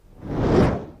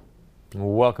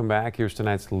Welcome back. Here's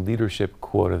tonight's leadership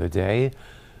quote of the day.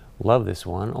 Love this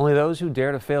one. Only those who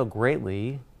dare to fail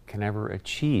greatly can ever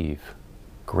achieve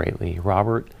greatly.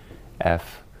 Robert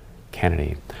F.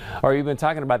 Kennedy. All right, we've been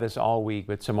talking about this all week,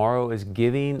 but tomorrow is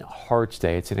Giving Hearts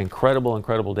Day. It's an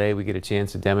incredible day. We get a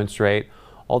chance to demonstrate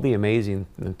all the amazing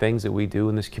things that we do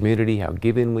in this community, how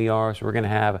giving we are. So we're going to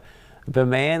have the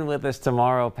man with us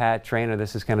tomorrow, Pat Trainer.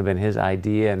 This has kind of been his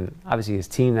idea and obviously his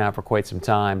team now for quite some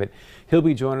time, but he'll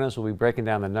be joining us. We'll be breaking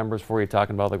down the numbers for you,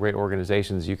 talking about all the great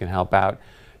organizations you can help out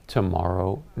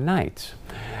tomorrow night.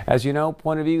 As you know,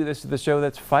 Point of View, this is the show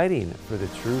that's fighting for the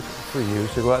truth for you.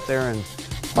 So go out there and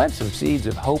plant some seeds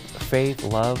of hope, faith,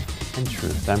 love, and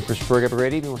truth. I'm Chris Berg. Have a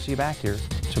great evening. We'll see you back here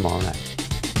tomorrow night.